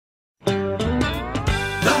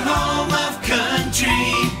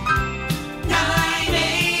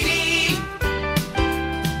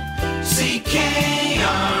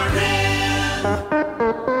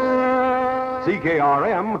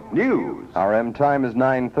CKRM News. RM time is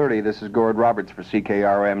 9:30. This is Gord Roberts for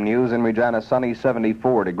CKRM News. In Regina, sunny,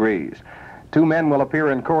 74 degrees. Two men will appear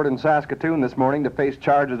in court in Saskatoon this morning to face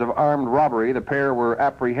charges of armed robbery. The pair were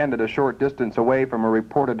apprehended a short distance away from a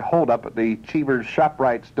reported holdup at the Cheever's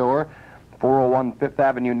ShopRite store, 401 Fifth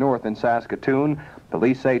Avenue North in Saskatoon.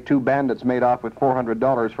 Police say two bandits made off with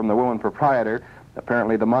 $400 from the woman proprietor.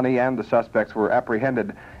 Apparently the money and the suspects were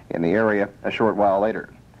apprehended in the area a short while later.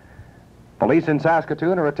 Police in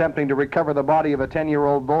Saskatoon are attempting to recover the body of a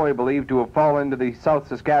 10-year-old boy believed to have fallen into the South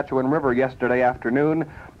Saskatchewan River yesterday afternoon.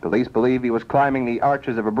 Police believe he was climbing the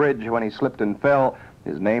arches of a bridge when he slipped and fell.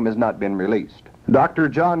 His name has not been released. Dr.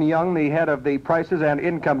 John Young, the head of the Prices and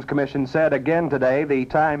Incomes Commission, said again today the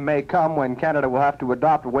time may come when Canada will have to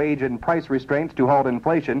adopt wage and price restraints to halt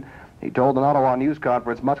inflation. He told an Ottawa news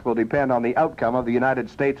conference much will depend on the outcome of the United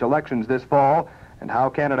States elections this fall and how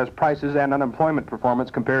Canada's prices and unemployment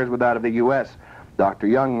performance compares with that of the U.S. Dr.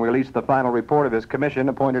 Young released the final report of his commission,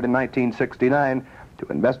 appointed in 1969, to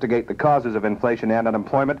investigate the causes of inflation and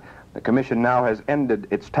unemployment. The commission now has ended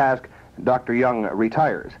its task. Dr. Young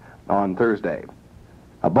retires on Thursday.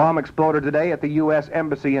 A bomb exploded today at the U.S.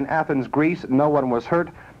 Embassy in Athens, Greece. No one was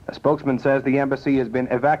hurt. A spokesman says the embassy has been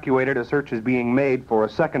evacuated. A search is being made for a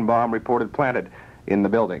second bomb reported planted in the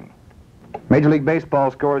building. Major League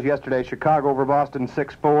Baseball scores yesterday. Chicago over Boston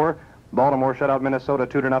 6-4. Baltimore shut out Minnesota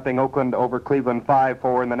 2-0. Oakland over Cleveland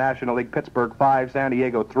 5-4. In the National League, Pittsburgh 5, San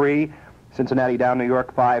Diego 3. Cincinnati down New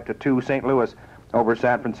York 5-2. St. Louis over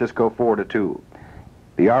San Francisco 4-2.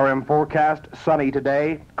 The RM forecast, sunny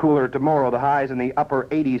today, cooler tomorrow. The highs in the upper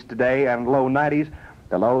 80s today and low 90s.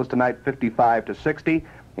 The lows tonight 55 to 60.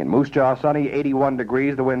 In Moose Jaw, sunny, 81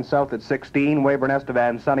 degrees. The wind south at 16. Weyburn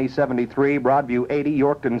Estevan, sunny, 73. Broadview, 80.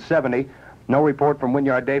 Yorkton, 70. No report from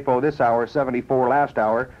Wynyard Depot this hour, 74 last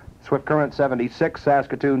hour. Swift Current, 76.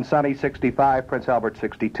 Saskatoon, sunny, 65. Prince Albert,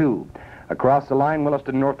 62. Across the line,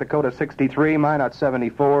 Williston, North Dakota, 63. Minot,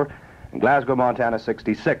 74. And Glasgow, Montana,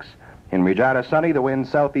 66. In Regina, sunny, the wind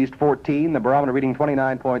southeast 14. The barometer reading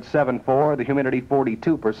 29.74. The humidity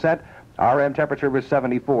 42%. RM temperature was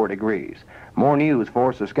 74 degrees. More news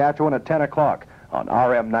for Saskatchewan at 10 o'clock on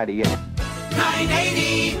RM 98.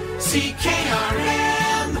 980 CKRM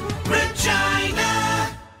Regina.